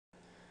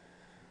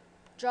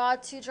Draw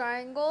two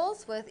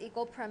triangles with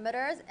equal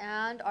perimeters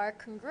and are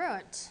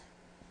congruent.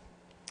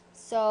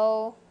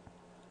 So,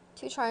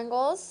 two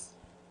triangles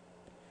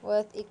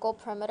with equal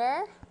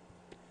perimeter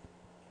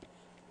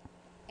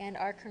and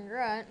are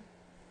congruent.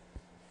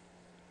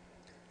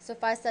 So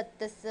if I said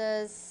this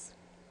is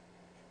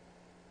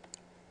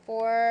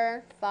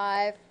 4,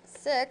 5,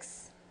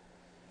 6,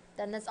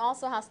 then this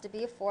also has to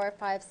be 4,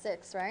 5,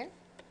 6, right?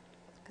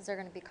 Because they're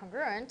going to be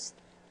congruent.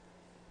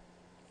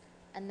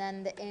 And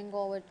then the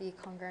angle would be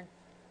congruent.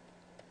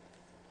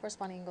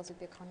 Corresponding angles would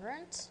be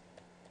congruent.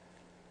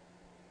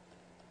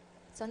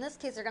 So in this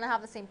case, they're going to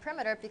have the same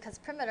perimeter because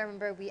perimeter,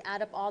 remember, we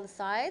add up all the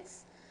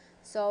sides.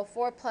 So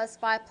 4 plus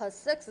 5 plus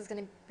 6 is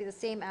going to be the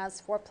same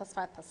as 4 plus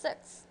 5 plus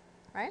 6,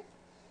 right?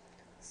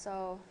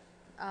 So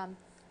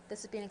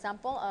this would be an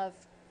example of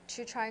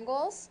two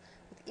triangles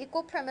with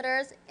equal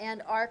perimeters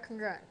and are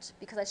congruent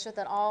because I showed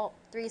that all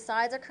three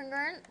sides are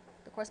congruent,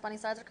 the corresponding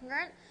sides are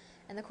congruent,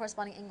 and the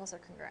corresponding angles are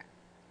congruent.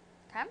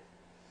 Okay?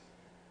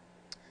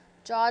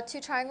 Draw two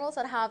triangles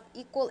that have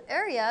equal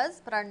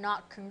areas but are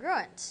not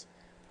congruent.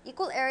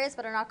 Equal areas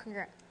but are not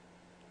congruent.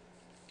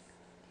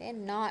 Okay,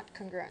 not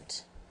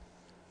congruent.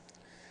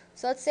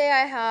 So let's say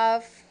I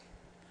have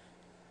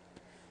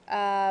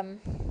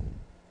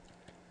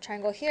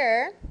triangle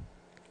here,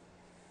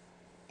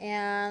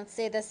 and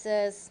say this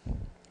is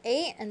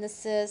 8 and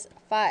this is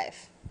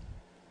 5.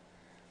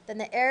 Then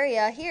the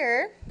area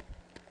here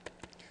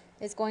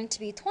is going to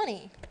be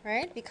 20,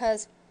 right?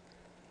 Because,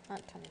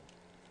 not 20.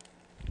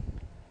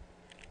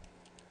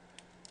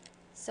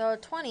 So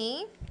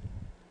 20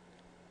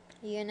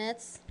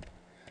 units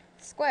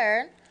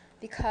squared,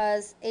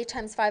 because 8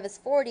 times 5 is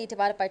 40,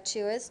 divided by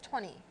 2 is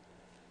 20.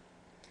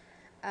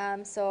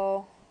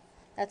 So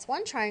that's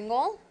one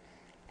triangle.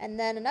 And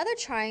then another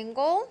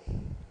triangle,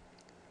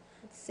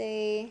 let's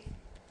say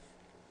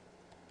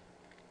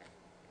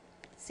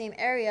same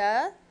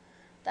area.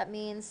 That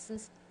means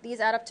since these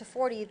add up to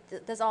 40,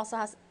 this also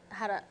has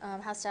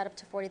to add up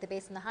to 40, the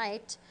base and the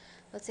height.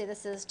 Let's say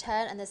this is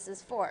 10 and this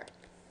is 4.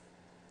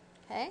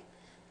 Okay?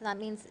 And that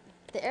means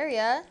the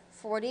area,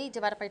 40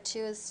 divided by 2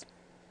 is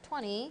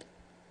 20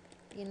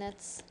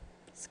 units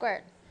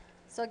squared.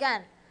 So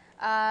again,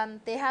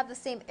 they have the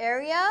same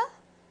area,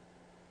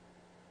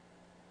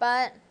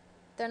 but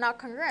they're not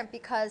congruent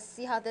because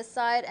see how this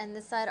side and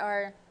this side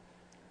are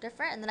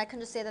different? And then I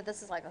can just say that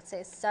this is like, let's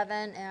say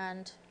 7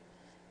 and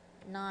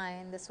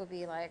 9. This will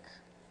be like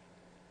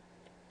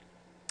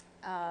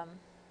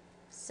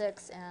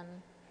 6 and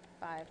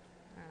 5. I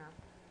don't know.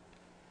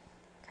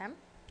 Okay?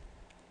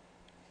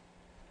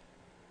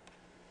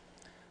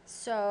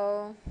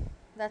 So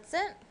that's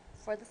it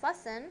for this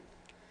lesson.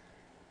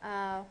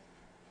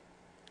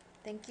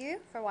 Thank you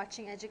for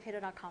watching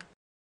Educator.com.